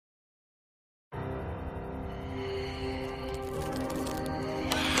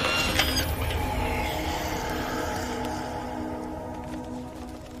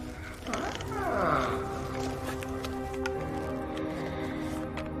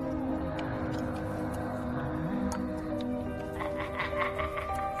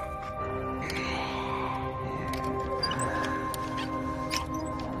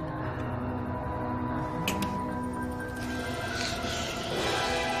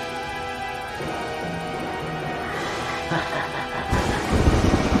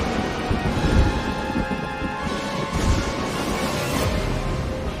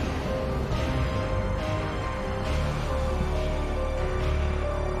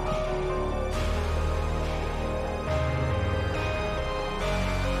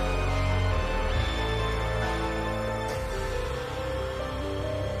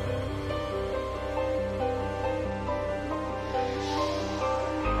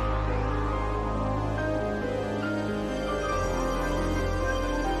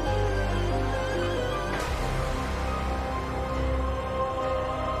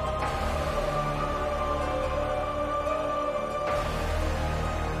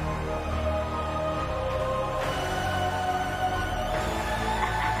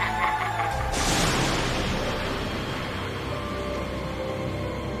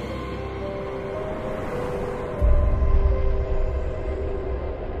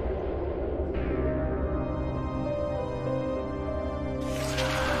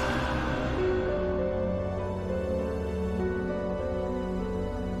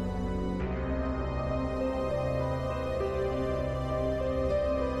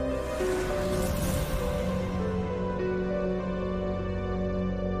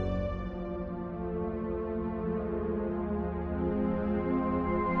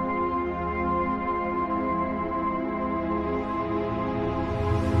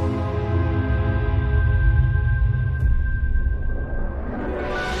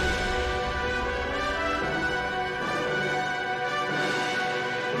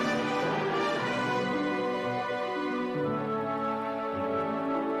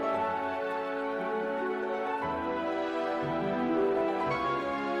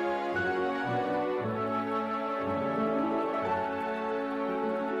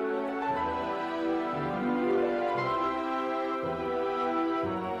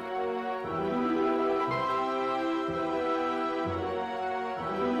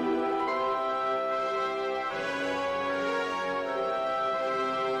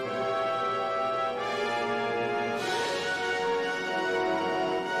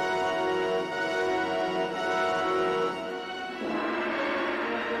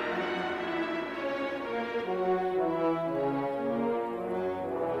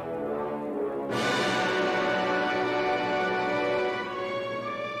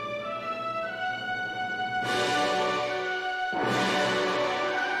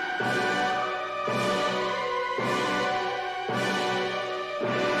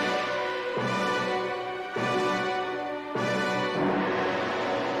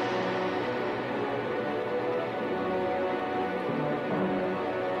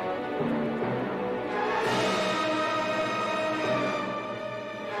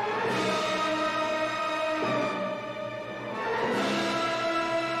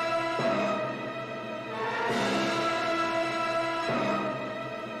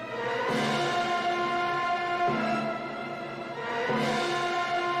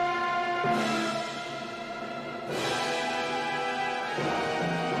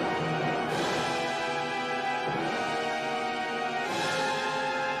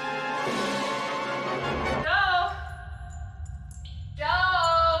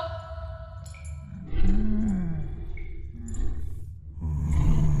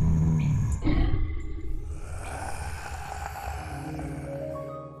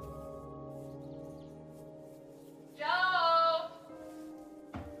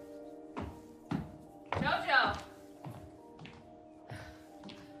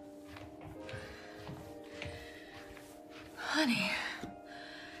Honey,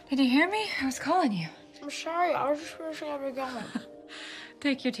 did you hear me? I was calling you. I'm sorry, I was just finishing up your gum.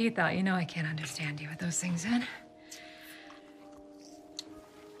 Take your teeth out. You know I can't understand you with those things in.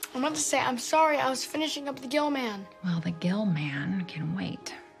 I meant to say, I'm sorry, I was finishing up the Gill Man. Well, the Gill Man can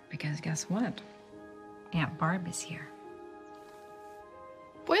wait, because guess what? Aunt Barb is here.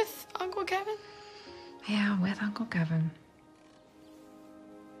 With Uncle Kevin? Yeah, with Uncle Kevin.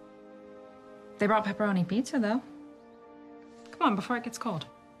 They brought pepperoni pizza, though. Come on, before it gets cold.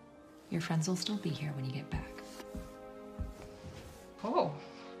 Your friends will still be here when you get back. Oh.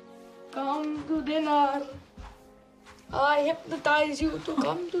 Come to dinner. I hypnotize you to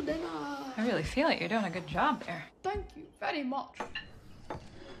come to dinner. I really feel it. You're doing a good job there. Thank you very much.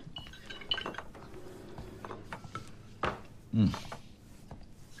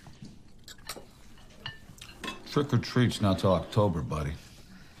 Trick or treat's not till October, buddy.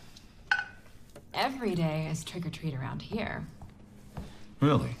 Every day is trick or treat around here.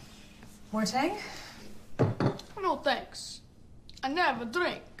 Really? More tang? No thanks. I never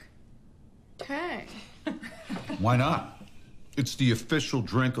drink. Tang. Why not? It's the official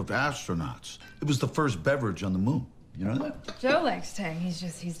drink of astronauts. It was the first beverage on the moon. You know that? Joe likes Tang.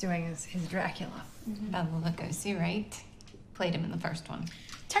 He's doing his Dracula. Bela Lugosi, right? Played him in the first one.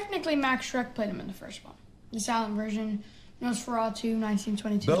 Technically, Max Schreck played him in the first one. The silent version, Nosferatu,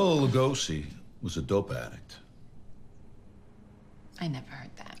 1922. Bela Lugosi was a dope addict. I never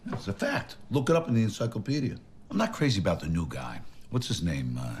heard that. It's a fact. Look it up in the encyclopedia. I'm not crazy about the new guy. What's his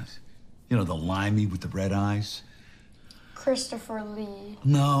name? You know, the limey with the red eyes? Christopher Lee.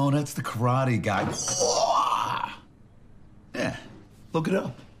 No, that's the karate guy. Yeah, look it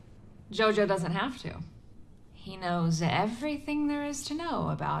up. Jojo doesn't have to. He knows everything there is to know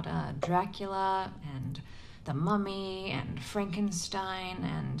about Dracula and the Mummy and Frankenstein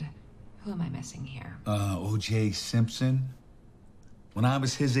and... Who am I missing here? O.J. Simpson. When I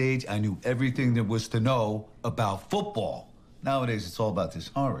was his age, I knew everything there was to know about football. Nowadays, it's all about this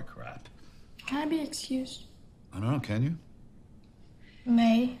horror crap. Can I be excused? I don't know, can you?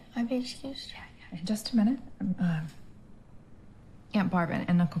 May I be excused? Yeah, in just a minute. Aunt Barb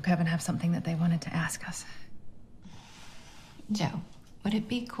and Uncle Kevin have something that they wanted to ask us. Joe, would it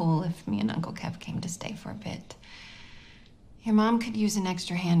be cool if me and Uncle Kev came to stay for a bit? Your mom could use an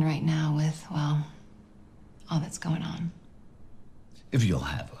extra hand right now with, well, all that's going on. If you'll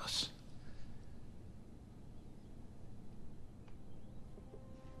have us.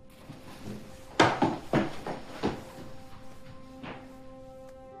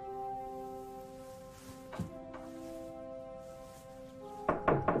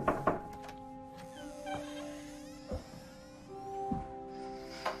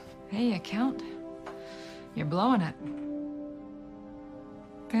 Hey, Count. You're blowing it.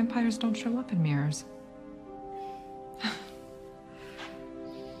 Vampires don't show up in mirrors.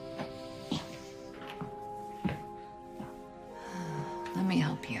 Let me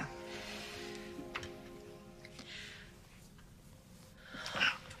help you.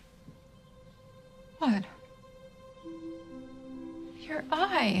 What? Your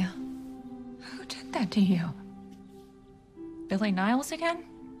eye. Who did that to you? Billy Niles again?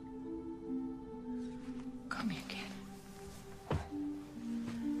 Come here, kid.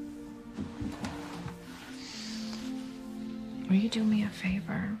 Will you do me a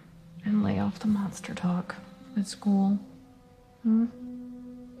favor and lay off the monster talk at school? Hmm?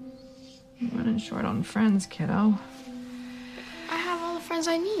 You're running short on friends, kiddo. I have all the friends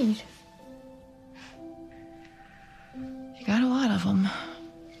I need. You got a lot of them.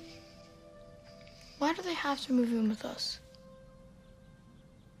 Why do they have to move in with us?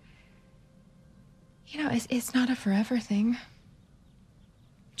 You know, it's not a forever thing.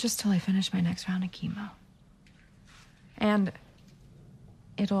 Just till I finish my next round of chemo. And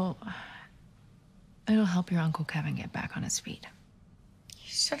it'll help your Uncle Kevin get back on his feet.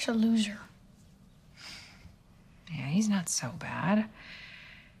 He's such a loser. Yeah, he's not so bad.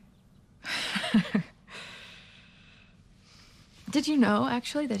 Did you know,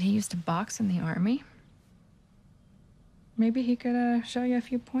 actually, that he used to box in the army? Maybe he could show you a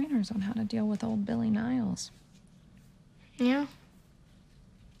few pointers on how to deal with old Billy Niles. Yeah?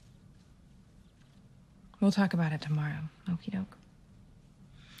 We'll talk about it tomorrow. Okie doke.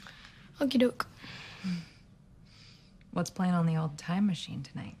 Okie doke. What's playing on the old time machine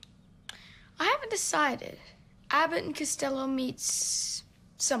tonight? I haven't decided. Abbott and Costello meets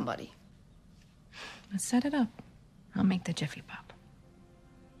somebody. Let's set it up. I'll make the Jiffy Pop.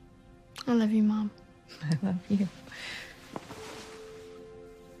 I love you, Mom. I love you.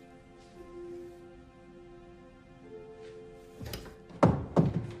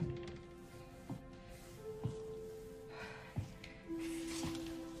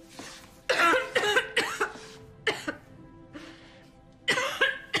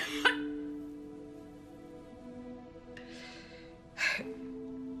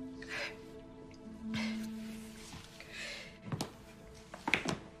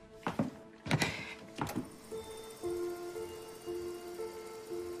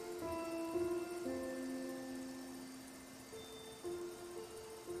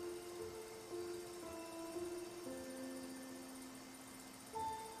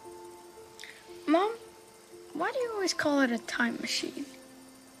 Mom, why do you always call it a time machine?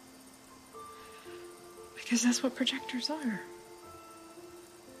 Because that's what projectors are.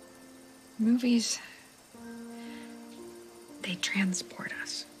 Movies, they transport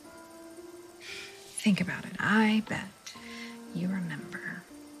us. Think about it. I bet you remember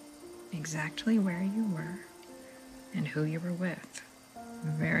exactly where you were and who you were with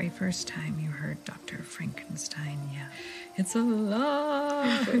the very first time you heard Dr. Frankenstein yell, "It's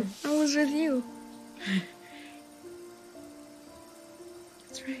alive!" I was with you.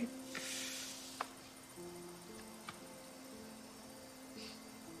 That's right.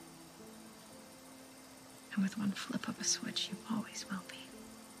 And with one flip of a switch, you always will be.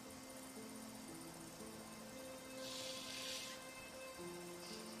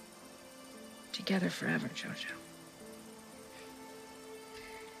 Together forever, Jojo.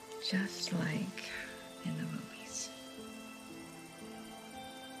 Just like in the movies.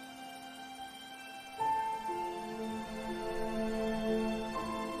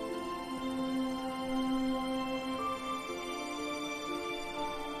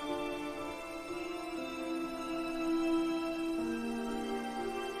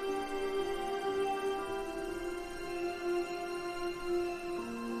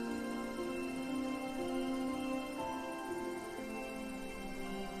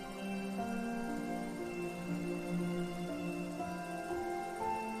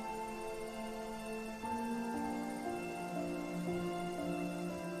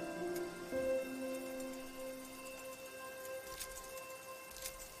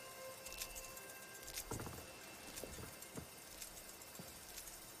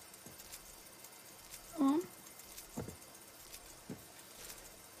 Mom?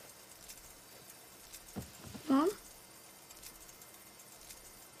 Mom?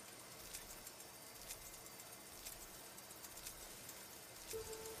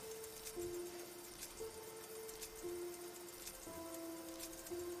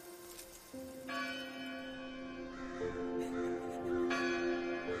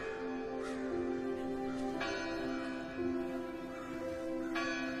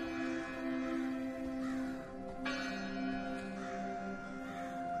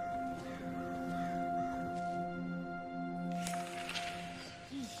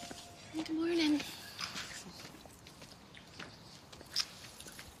 Good morning.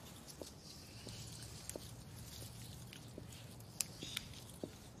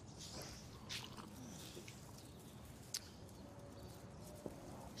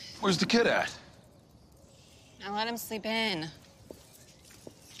 Where's the kid at? I let him sleep in.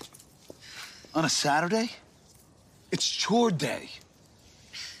 On a Saturday? It's chore day.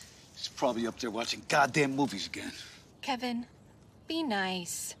 He's probably up there watching goddamn movies again. Kevin, be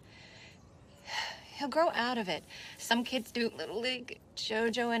nice. He'll grow out of it. Some kids do Little League.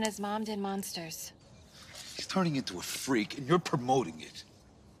 Jojo and his mom did Monsters. He's turning into a freak, and you're promoting it.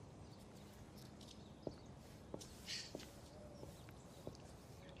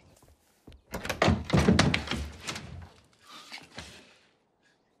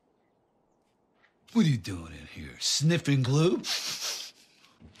 What are you doing in here? Sniffing glue?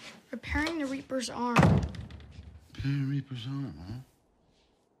 Repairing the Reaper's arm. Repairing Reaper's arm,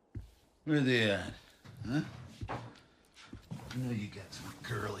 huh? Where are they at? Huh? I know you got some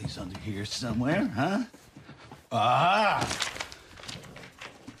girlies under here somewhere, huh? Ah!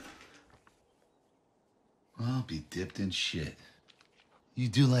 Well, I'll be dipped in shit. You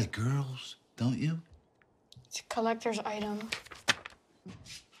do like girls, don't you? It's a collector's item.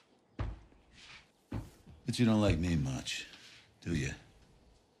 But you don't like me much, do you?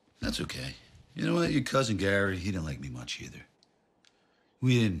 That's okay. You know what? Your cousin Gary, he didn't like me much either.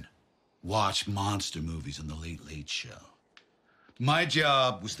 We didn't watch monster movies on the Late Late Show. My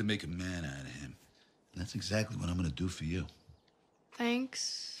job was to make a man out of him. And that's exactly what I'm gonna do for you.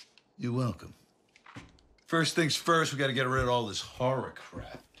 Thanks. You're welcome. First things first, we gotta get rid of all this horror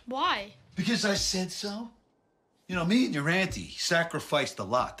crap. Why? Because I said so. You know, me and your auntie sacrificed a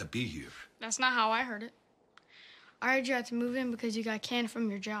lot to be here. That's not how I heard it. I heard you had to move in because you got canned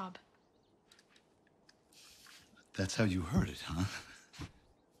from your job. That's how you heard it, huh?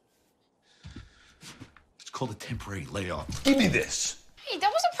 It's called a temporary layoff. Give me this. Hey,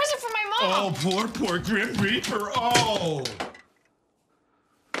 that was a present for my mom! Oh, poor Grim Reaper. Oh!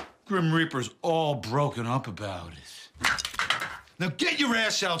 Grim Reaper's all broken up about it. Now get your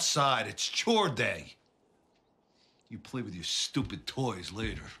ass outside. It's chore day. You play with your stupid toys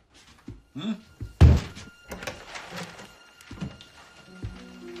later. Huh?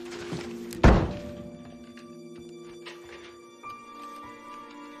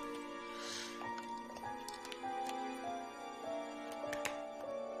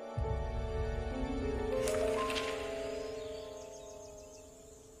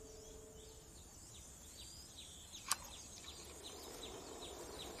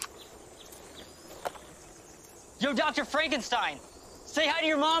 Yo, Dr. Frankenstein, say hi to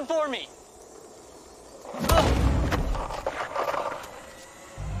your mom for me.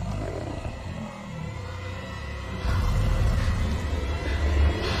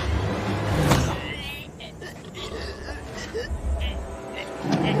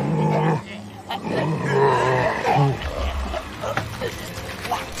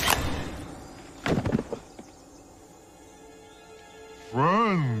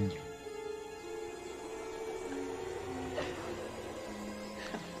 Friend.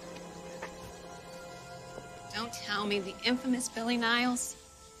 me the infamous Billy Niles.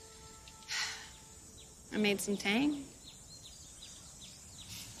 I made some tang.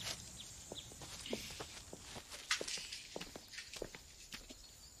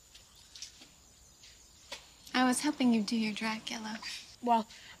 I was hoping you'd do your Dracula. Well,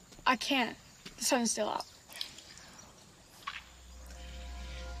 I can't. The sun's still out.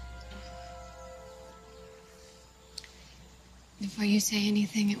 Before you say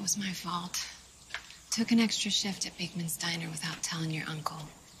anything, it was my fault. Took an extra shift at Beekman's Diner without telling your uncle.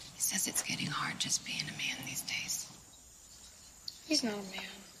 He says it's getting hard just being a man these days. He's not a man.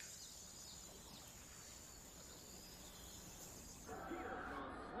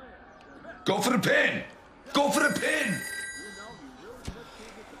 Go for the pin! Go for the pin!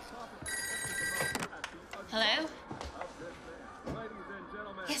 Hello?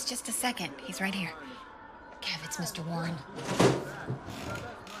 Yes, just a second. He's right here. Kev, it's Mr. Warren.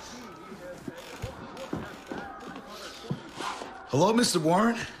 Hello, Mr.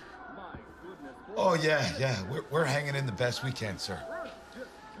 Warren? Oh, yeah. We're hanging in the best we can, sir.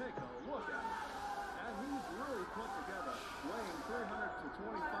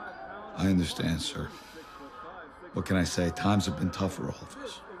 I understand, sir. What can I say? Times have been tough for all of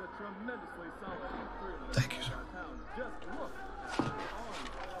us. Thank you, sir.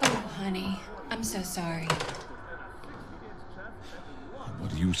 Oh, honey. I'm so sorry.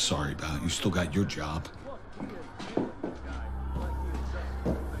 What are you sorry about? You still got your job.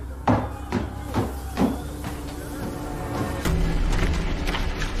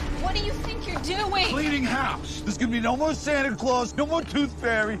 What do you think you're doing? Cleaning house. There's gonna be no more Santa Claus, no more Tooth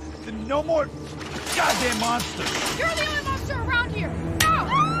Fairy, and no more goddamn monsters. You're the only monster around here! No!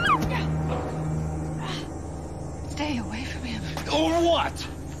 Stay away from him. Or what?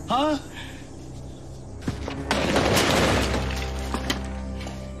 Huh?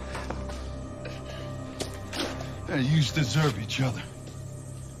 You deserve each other.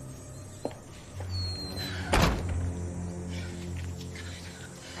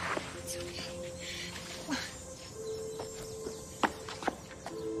 It's okay.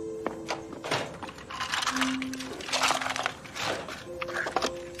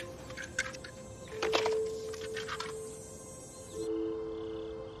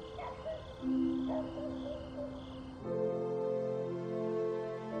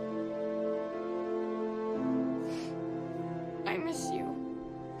 I miss you.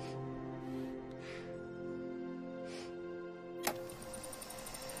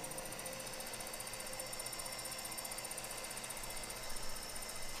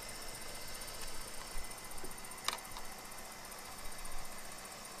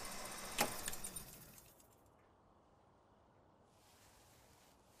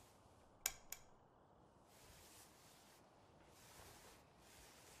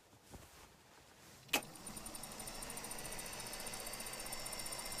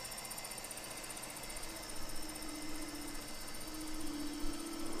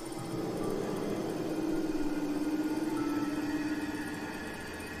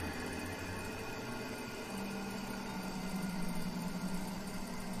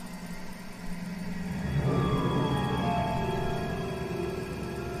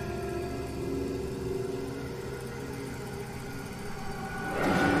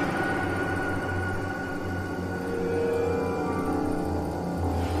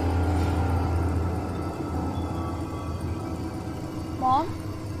 Mom?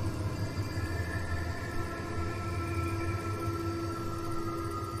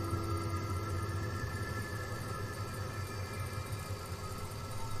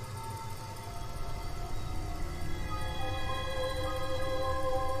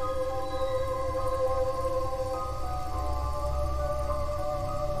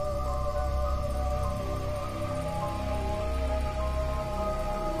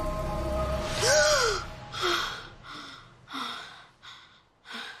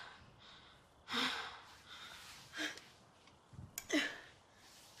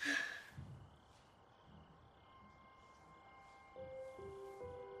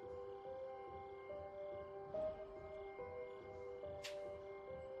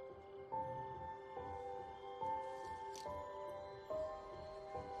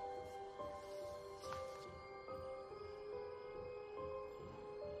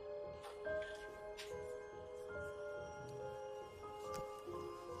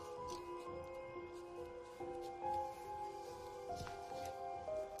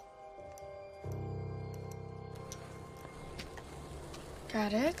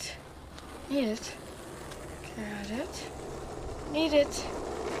 Got it. Need it. Got it. Need it.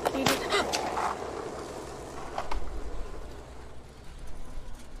 Need it.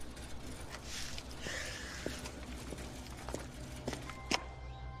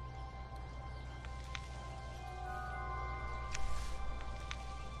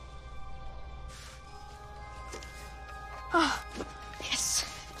 Oh, yes.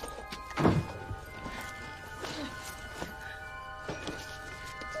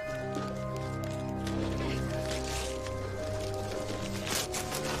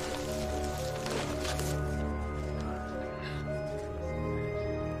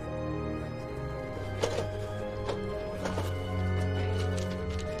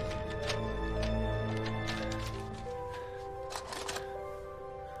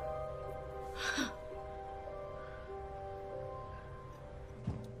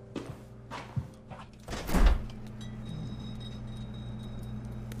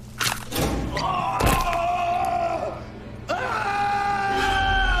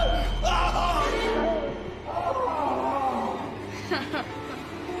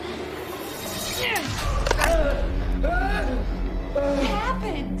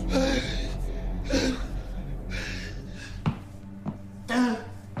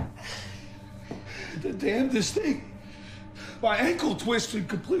 The damnedest thing. My ankle twisted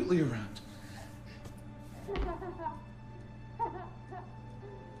completely around.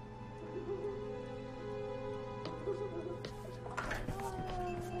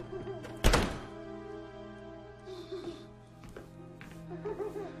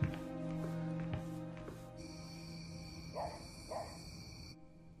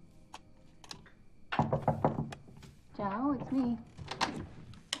 Joe, it's me.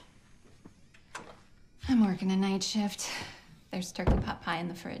 I'm working a night shift. There's turkey pot pie in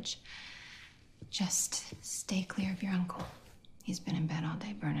the fridge. Just stay clear of your uncle. He's been in bed all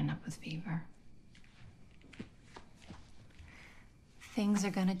day, burning up with fever. Things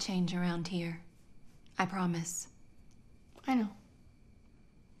are gonna change around here. I promise. I know.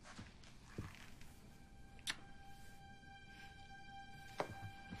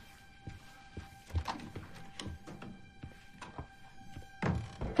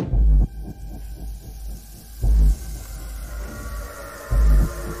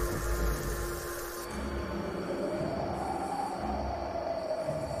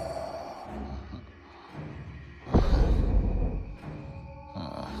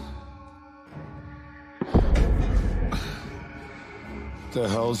 What the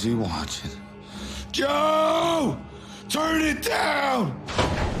hell's he watching? Joe! Turn it down!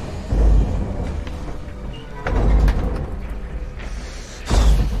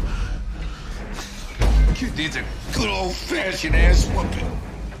 Kid needs a good old-fashioned ass whooping.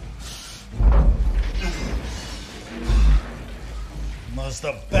 Must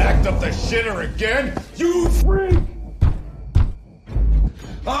have backed up the shitter again, you freak!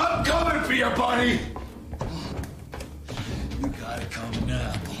 I'm coming for you, buddy! You gotta come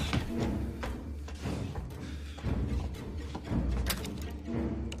now.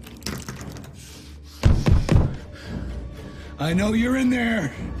 I know you're in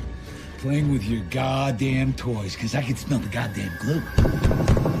there, playing with your goddamn toys, because I can smell the goddamn glue.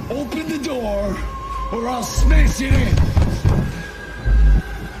 Open the door, or I'll smash it in.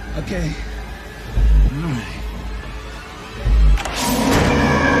 Okay. All right.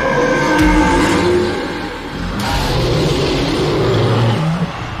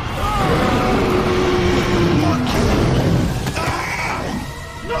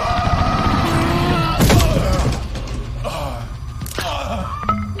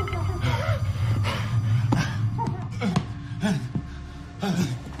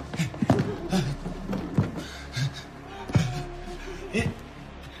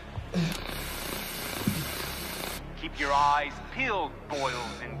 Keep your eyes peeled, boils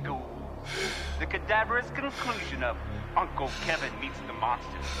and ghouls. The cadaverous conclusion of Uncle Kevin meets the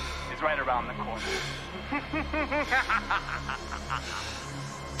monster is right around the corner.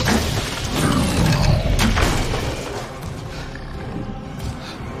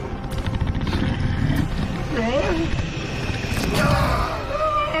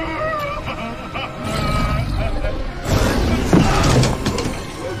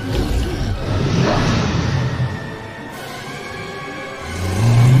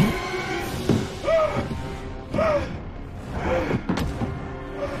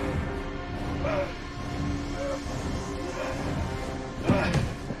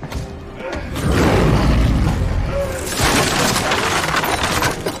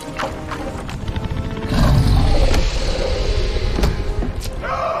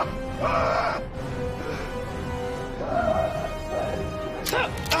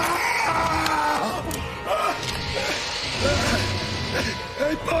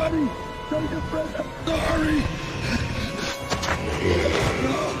 Hey, buddy! Tell your friend I'm sorry!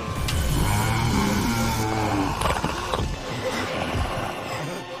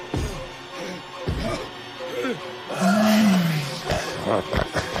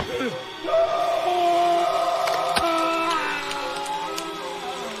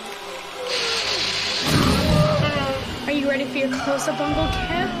 be a close-up, Uncle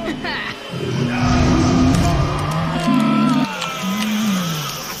Kev?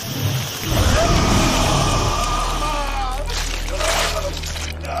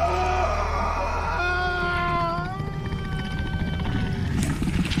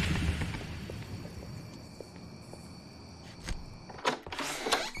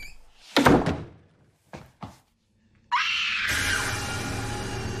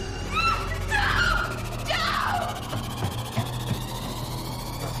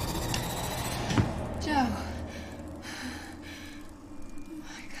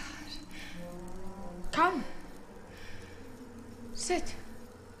 Come. Sit.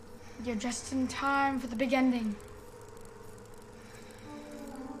 You're just in time for the big ending.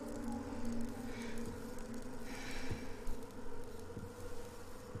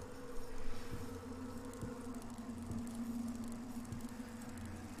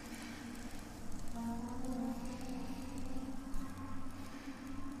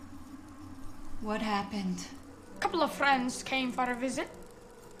 What happened? A couple of friends came for a visit.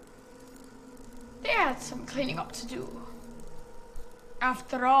 They had some cleaning up to do.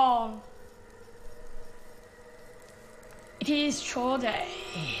 After all, it is chore day.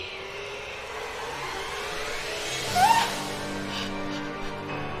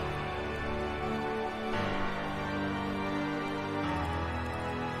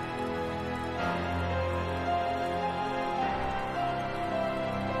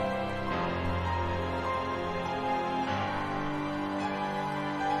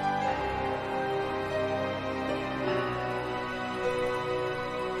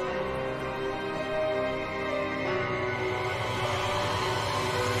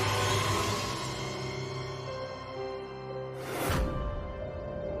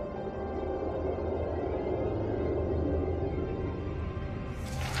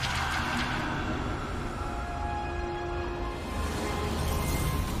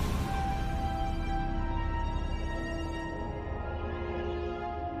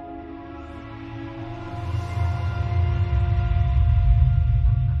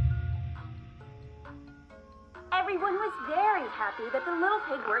 Everyone was very happy that the little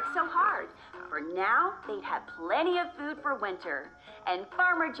pig worked so hard. For now, they'd have plenty of food for winter. And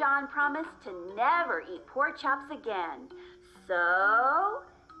Farmer John promised to never eat pork chops again. So,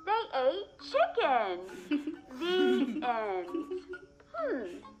 they ate chicken. The end. What do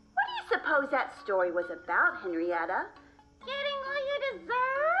you suppose that story was about, Henrietta? Getting what you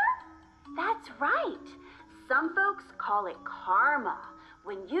deserve? That's right. Some folks call it karma.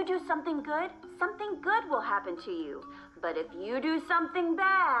 When you do something good will happen to you. But if you do something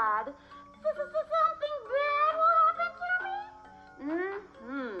bad, something bad will happen to me?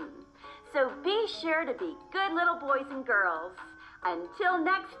 So be sure to be good little boys and girls. Until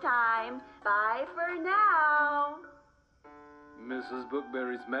next time, bye for now. Mrs.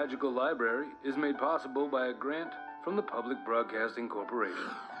 Bookberry's Magical Library is made possible by a grant from the Public Broadcasting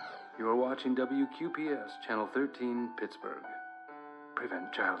Corporation. You are watching WQPS Channel 13, Pittsburgh.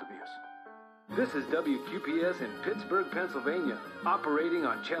 Prevent child abuse. This is WQPS in Pittsburgh, Pennsylvania, operating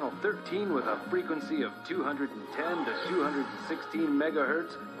on Channel 13 with a frequency of 210 to 216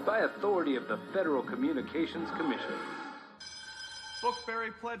 megahertz by authority of the Federal Communications Commission.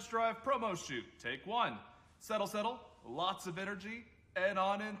 Bookberry Pledge Drive promo shoot. Take one. Settle, lots of energy, and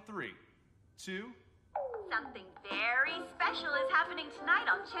on in 3, 2. Something very special is happening tonight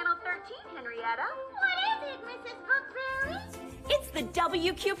on Channel 13, Henrietta. What is it, Mrs. Bookberry? It's the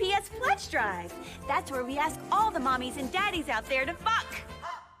WQPS Pledge Drive. That's where we ask all the mommies and daddies out there to fuck.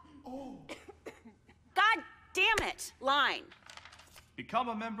 God damn it. Line. Become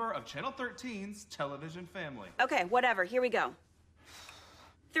a member of Channel 13's television family. Okay, whatever. Here we go.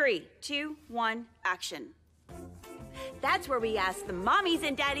 3, 2, 1, action. That's where we ask the mommies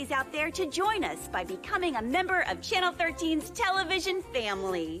and daddies out there to join us by becoming a member of Channel 13's television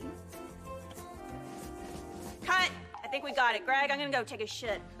family. Cut. I think we got it. Greg, I'm gonna go take a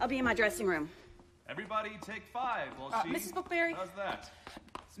shit. I'll be in my dressing room. Everybody take 5 while she Mrs. Bookberry. does that.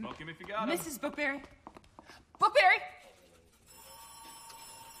 Smoke him if you got him. Mrs. Bookberry. Bookberry!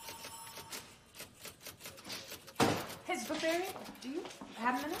 Mrs. Bookberry, do you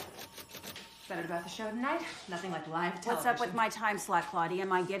have a minute? Excited about the show tonight? Nothing like live television. What's up with my time slot, Claudia?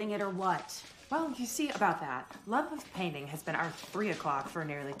 Am I getting it or what? Well, you see, about that. Love of Painting has been our 3 o'clock for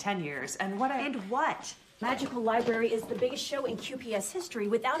nearly 10 years, and what And what? Magical Library is the biggest show in QPS history.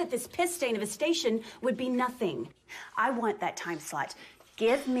 Without it, this piss stain of a station would be nothing. I want that time slot.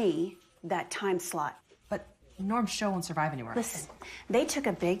 Give me that time slot. But Norm's show won't survive anywhere. Listen, they took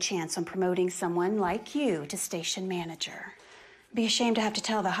a big chance on promoting someone like you to station manager. Be ashamed to have to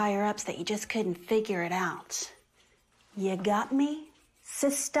tell the higher-ups that you just couldn't figure it out. You got me,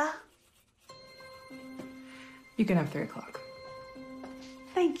 sister? You can have 3 o'clock.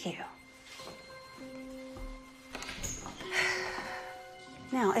 Thank you.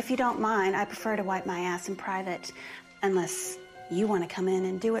 Now, if you don't mind, I prefer to wipe my ass in private, unless you want to come in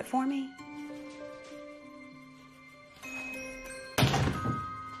and do it for me.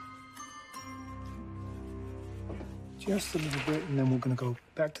 Just a little bit, and then we're gonna go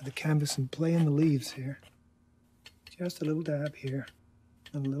back to the canvas and play in the leaves here. Just a little dab here,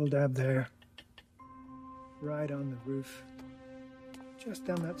 and a little dab there. Right on the roof. Just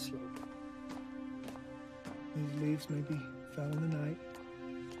down that slope. These leaves maybe fell in the night.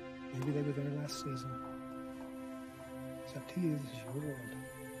 Maybe they were there last season. It's up to you. This is your world.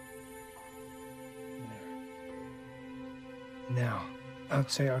 There. Now, I would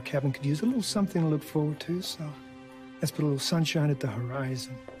say our cabin could use a little something to look forward to, so let's put a little sunshine at the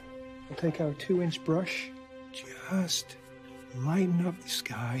horizon. We'll take our 2-inch brush, just lighten up the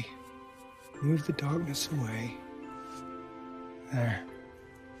sky, move the darkness away. There.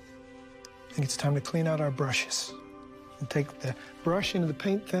 I think it's time to clean out our brushes. And take the brush into the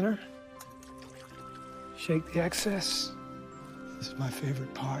paint thinner, shake the excess. This is my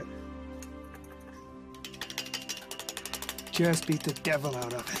favorite part. Just beat the devil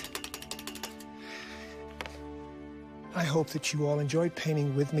out of it. I hope that you all enjoyed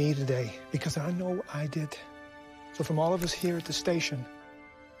painting with me today, because I know I did. So from all of us here at the station,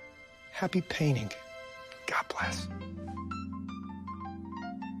 happy painting. God bless.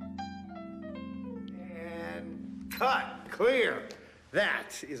 Cut. Clear.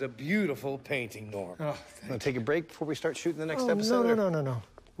 That is a beautiful painting, Norm. Oh, Want to take a break before we start shooting the next Oh, episode? No.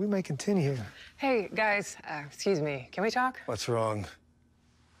 We may continue. Hey, guys, excuse me. Can we talk? What's wrong?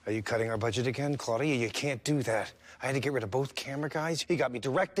 Are you cutting our budget again? Claudia, you can't do that. I had to get rid of both camera guys. You got me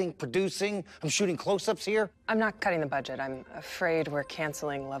directing, producing. I'm shooting close-ups here. I'm not cutting the budget. I'm afraid we're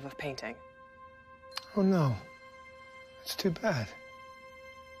canceling Love of Painting. Oh, no. That's too bad.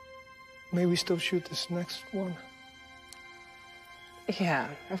 May we still shoot this next one? Yeah,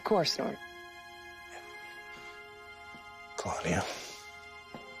 of course, Norm. Claudia,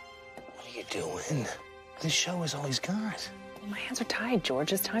 what are you doing? This show is all he's got. My hands are tied, George.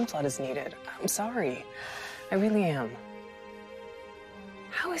 His time slot is needed. I'm sorry. I really am.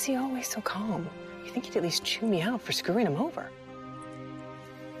 How is he always so calm? You think he'd at least chew me out for screwing him over?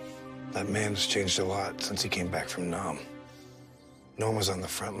 That man's changed a lot since he came back from Nam. Norm was on the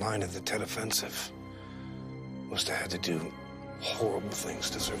front line of the Tet Offensive. Must have had to do horrible things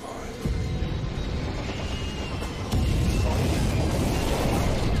to survive.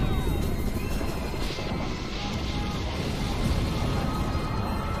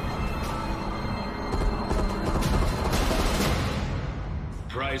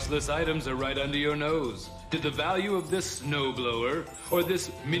 Priceless items are right under your nose. Did the value of this snowblower or this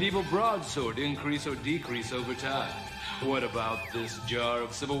medieval broadsword increase or decrease over time? What about this jar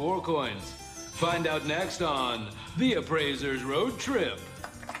of Civil War coins? Find out next on The Appraiser's Road Trip.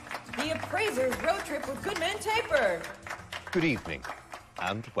 The Appraiser's Road Trip with Goodman Taper. Good evening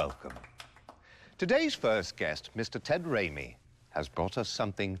and welcome. Today's first guest, Mr. Ted Raimi, has brought us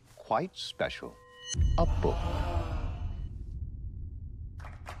something quite special. A book.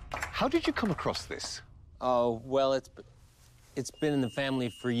 How did you come across this? Oh, well, it's been in the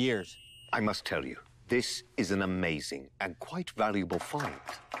family for years. I must tell you, this is an amazing and quite valuable find.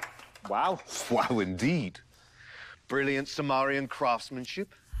 Wow. Wow, indeed. Brilliant Sumerian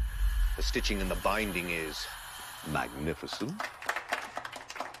craftsmanship. The stitching and the binding is magnificent.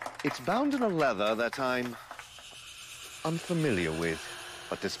 It's bound in a leather that I'm unfamiliar with.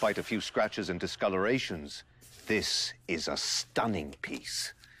 But despite a few scratches and discolorations, this is a stunning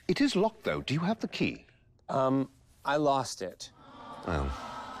piece. It is locked, though. Do you have the key? I lost it. Oh,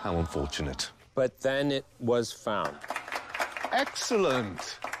 how unfortunate. But then it was found.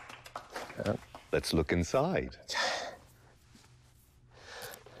 Excellent. Let's look inside.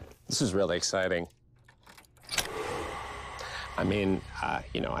 This is really exciting. I mean,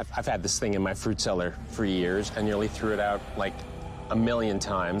 you know, I've had this thing in my fruit cellar for years. I nearly threw it out like a million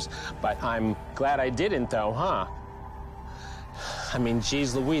times. But I'm glad I didn't, though, huh? I mean,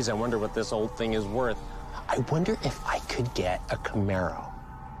 geez Louise, I wonder what this old thing is worth. I wonder if I could get a Camaro.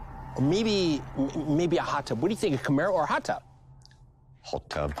 Or maybe a hot tub. What do you think, a Camaro or a hot tub? Hot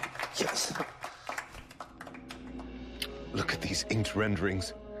tub. Yes. Look at these inked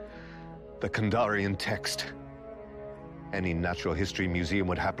renderings. The Kandarian text. Any natural history museum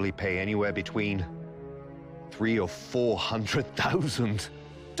would happily pay anywhere between $300,000 or $400,000.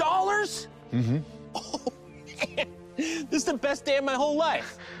 Dollars? Mm-hmm. Oh, man. This is the best day of my whole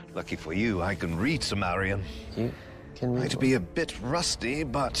life. Lucky for you, I can read Sumerian. Can can read. Might be a bit rusty,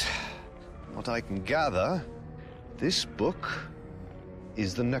 but what I can gather, this book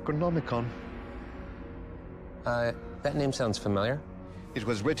is the Necronomicon. That name sounds familiar. It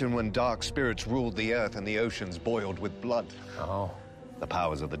was written when dark spirits ruled the earth and the oceans boiled with blood. Oh. The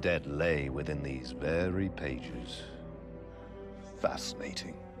powers of the dead lay within these very pages.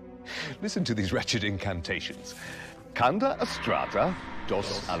 Fascinating. Listen to these wretched incantations. Canda Astrata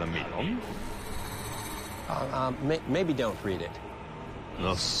dos Aluminium. Maybe don't read it.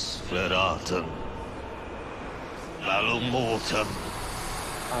 Nosferatum. Valumortem.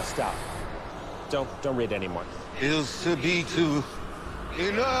 Stop. Don't read anymore. Il subitu.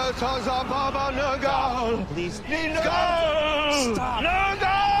 Inertas ababa nagal. Please. Nagal! Stop. Nagal!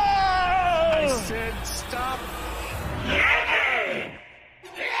 I said stop.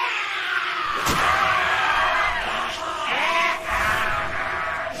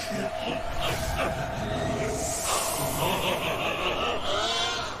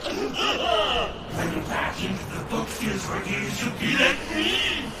 Back into the book feels like it used to be like me.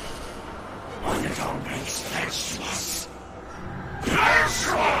 When it all makes sense to us. Sense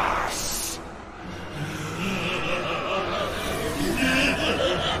to us!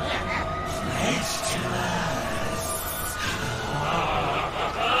 Sense to us.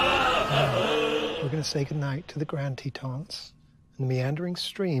 We're going to say goodnight to the Grand Tetons and the meandering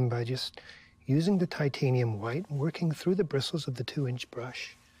stream by just using the titanium white, working through the bristles of the 2-inch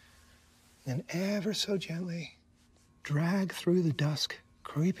brush. And ever so gently, drag through the dusk,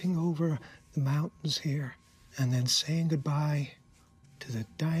 creeping over the mountains here, and then saying goodbye to the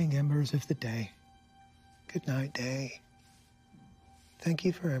dying embers of the day. Good night, day. Thank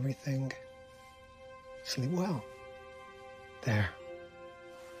you for everything. Sleep well. There.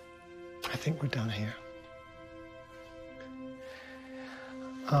 I think we're done here.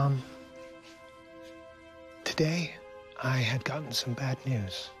 Today, I had gotten some bad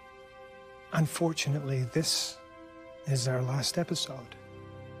news. Unfortunately, this is our last episode.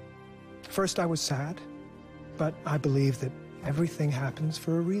 First, I was sad, but I believe that everything happens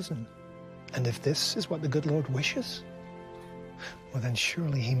for a reason. And if this is what the good Lord wishes, well, then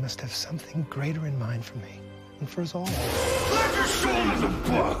surely he must have something greater in mind for me and for us all. Let us show him the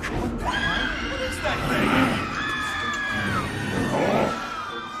book! What is that thing?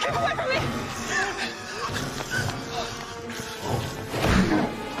 Keep away from me!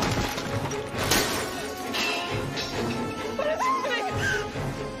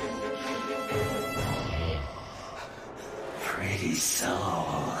 Pretty soul.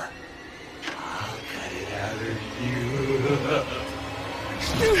 I'll cut it out of you.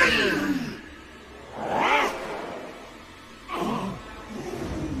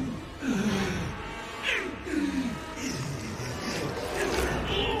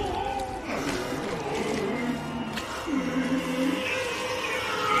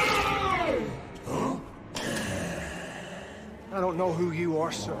 I don't know who you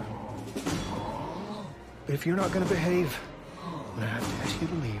are, sir. But if you're not going to behave, I'm going to have to ask you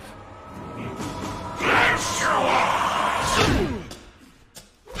to leave. Let's show us!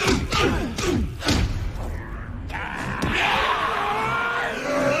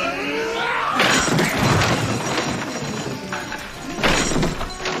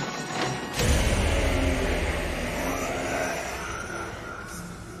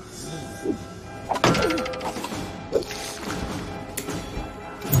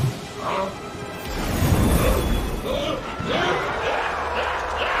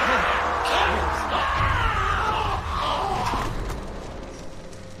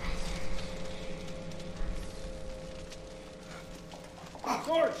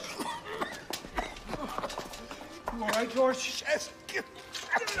 George! You all right, George? Yes.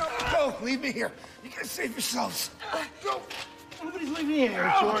 Go, leave me here. You gotta save yourselves. Go. Nobody's leaving you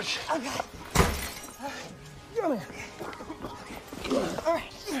here, George. Okay. Come here. All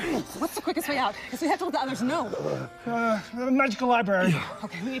right. What's the quickest way out? Because we have to let the others know. The magical library.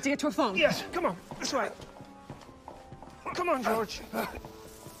 Okay, we need to get to a phone. Yes, come on. This way. Come on, George.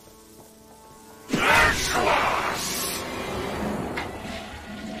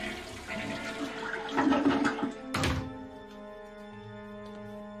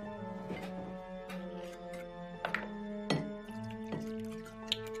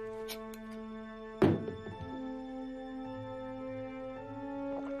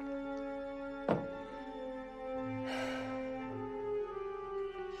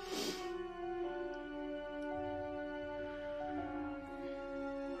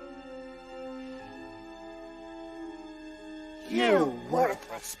 You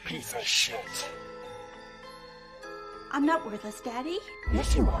worthless piece of shit. I'm not worthless, Daddy.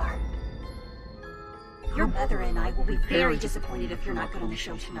 Yes, you are. Your mother and I will be very disappointed if you're not good on the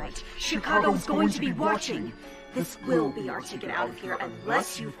show tonight. Chicago's going to be watching. This will be our ticket out of here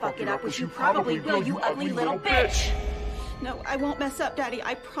unless you fuck it up, which you probably will, you ugly little bitch! No, I won't mess up, Daddy,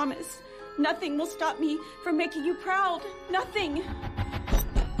 I promise. Nothing will stop me from making you proud. Nothing.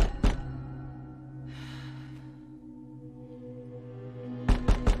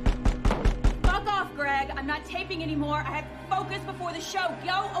 Fuck off, Greg. I'm not taping anymore. I have to focus before the show.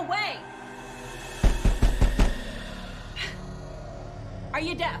 Go away. Are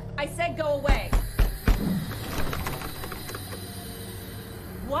you deaf? I said go away.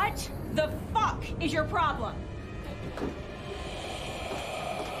 What the fuck is your problem?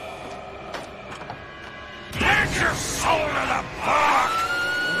 Get your soul to the park!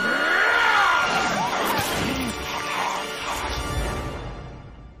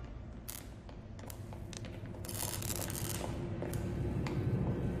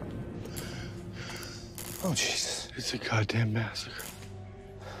 Oh, Jesus. It's a goddamn massacre.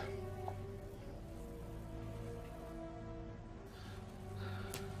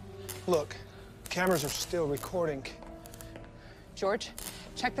 Look, cameras are still recording. George,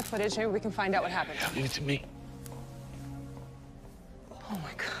 check the footage. Maybe we can find out what happened. Yeah, leave it to me. Oh,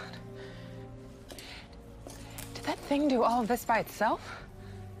 my God. Did that thing do all of this by itself?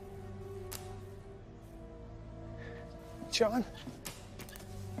 John?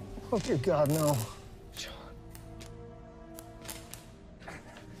 Oh, dear God, no.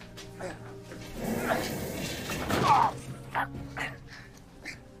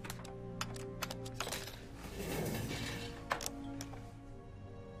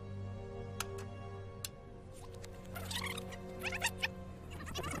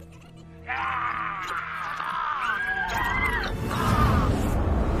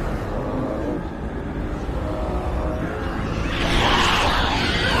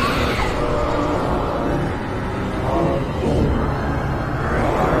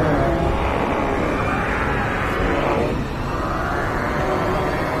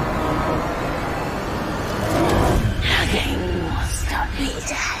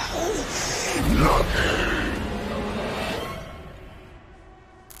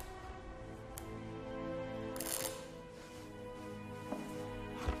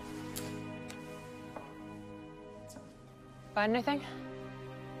 Find anything?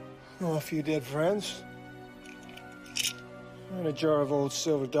 Oh, a few dead friends. And a jar of old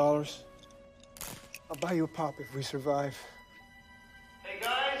silver dollars. I'll buy you a pop if we survive. Hey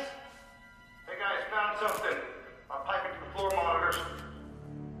guys, found something. I'm piping to the floor monitors.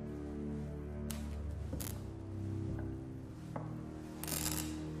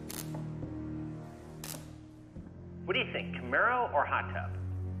 What do you think, Camaro or hot tub?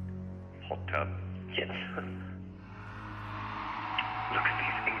 Hot tub? Yes. Look at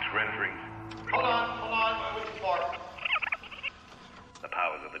these inked renderings. Hold on, I went too far. The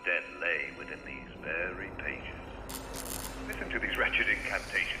powers of the dead lay within these very pages. Listen to these wretched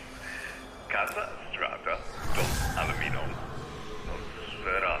incantations. Casa strata dos alumino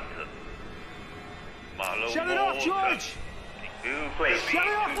nosferatu. Malo Shut it off, George! Shut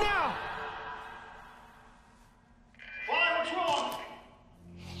it off now! Why? What's wrong?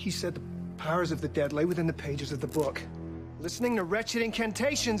 He said the powers of the dead lay within the pages of the book. Listening to wretched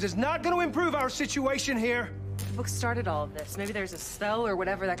incantations is not going to improve our situation here. The book started all of this. Maybe there's a spell or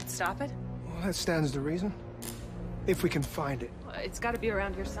whatever that could stop it. Well, that stands to reason. If we can find it. It's got to be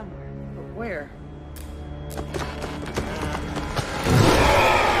around here somewhere. But where?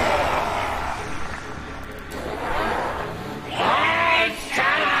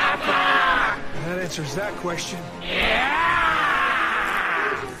 That answers that question.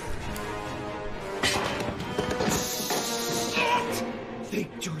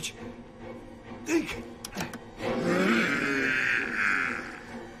 Think, George. Think.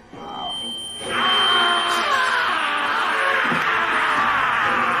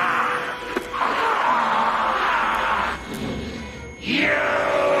 You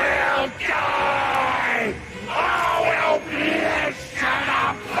will die! I will bleed to the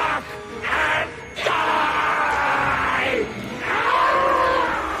fuck and die!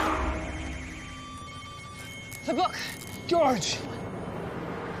 The book! George!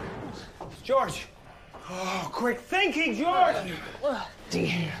 George! Oh, quick thinking, George!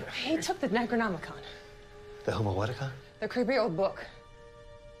 He took the Necronomicon. The Homoeticon? The creepy old book.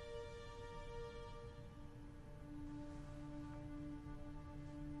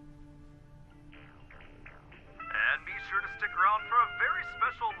 And be sure to stick around for a very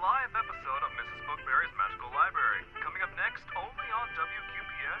special live episode of Mrs. Bookberry's Magical Library, coming up next only on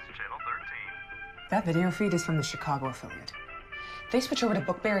WQPS Channel 13. That video feed is from the Chicago affiliate. They switch over to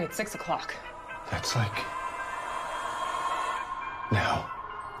Bookberry at 6 o'clock. That's like... now.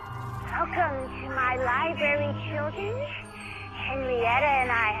 Welcome to my library, children. Henrietta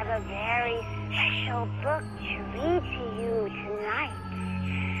and I have a very special book to read to you tonight.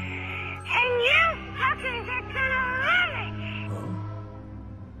 And you suckers are gonna love it!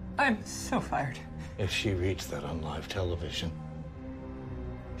 I'm so fired. If she reads that on live television.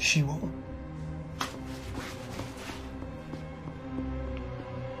 She won't.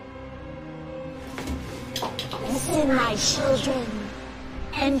 Listen, my children,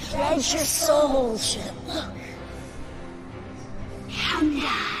 and pledge your souls to the book.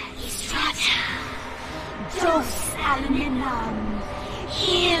 Hamda Istrata, Dos Alminam,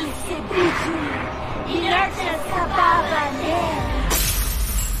 Il Sebutu, Inerta Sababa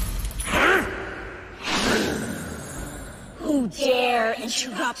Who dare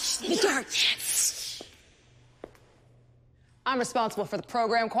interrupt the darkness? I'm responsible for the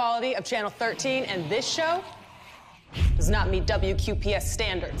program quality of Channel 13, and this show does not meet WQPS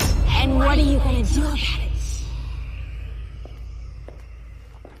standards. And what are you gonna do about it?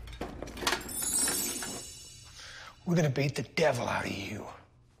 We're gonna beat the devil out of you.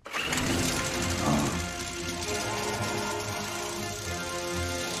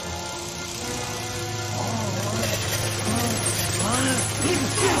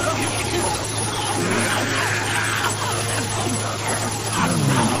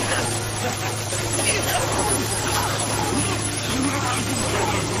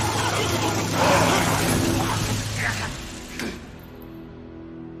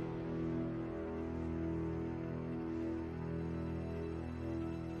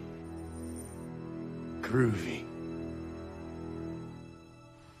 Groovy.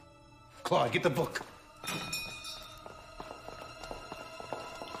 Claude, get the book.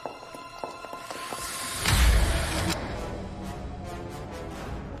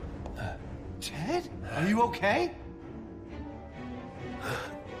 Ted? Are you okay?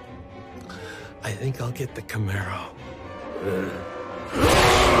 I think I'll get the Camaro.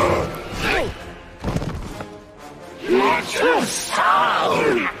 Watch your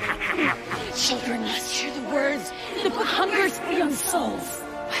sound! Children must hear the words. The book hungers for young souls.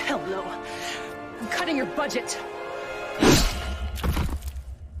 Hell no. I'm cutting your budget.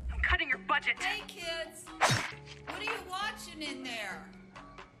 I'm cutting your budget. Hey, kids. What are you watching in there?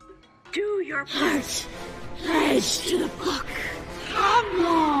 Do your part. Pledge to the book. Come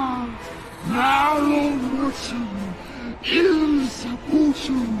on.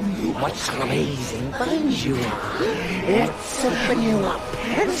 What amazing buttons you are. Let's open you up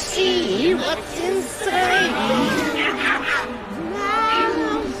and see what's inside.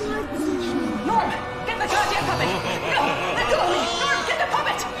 Norm, get the goddamn puppet! No, let go of me! Norm, get the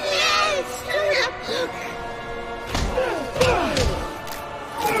puppet! Yes, to the book.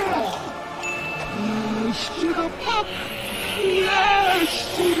 Yes, to the book.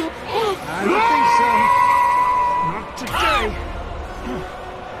 Yes, to the book. I don't think so. Not today.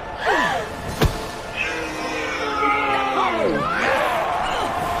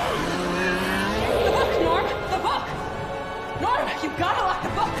 The book, Norm! The book! Norm, you gotta lock the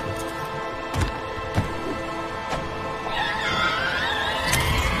book!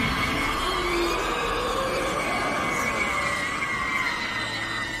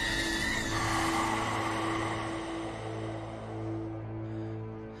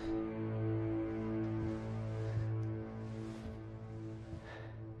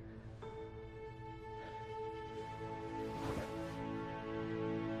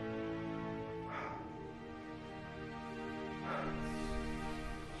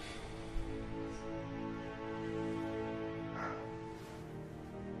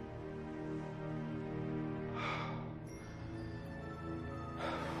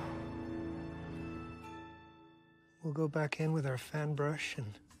 We'll go back in with our fan brush and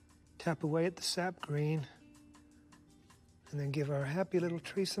tap away at the sap green, and then give our happy little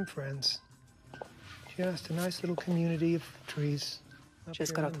tree some friends. Just a nice little community of trees.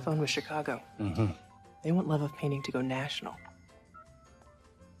 Just got off the phone with Chicago. Mm-hmm. They want Love of Painting to go national.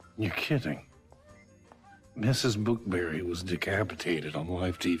 You're kidding. Mrs. Bookberry was decapitated on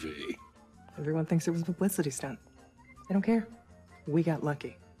live TV. Everyone thinks it was a publicity stunt. They don't care. We got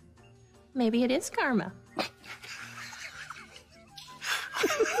lucky. Maybe it is karma.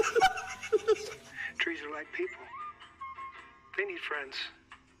 Trees are like people. They need friends.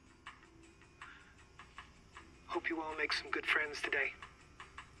 Hope you all make some good friends today.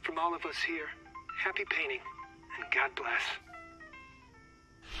 From all of us here, happy painting, and God bless.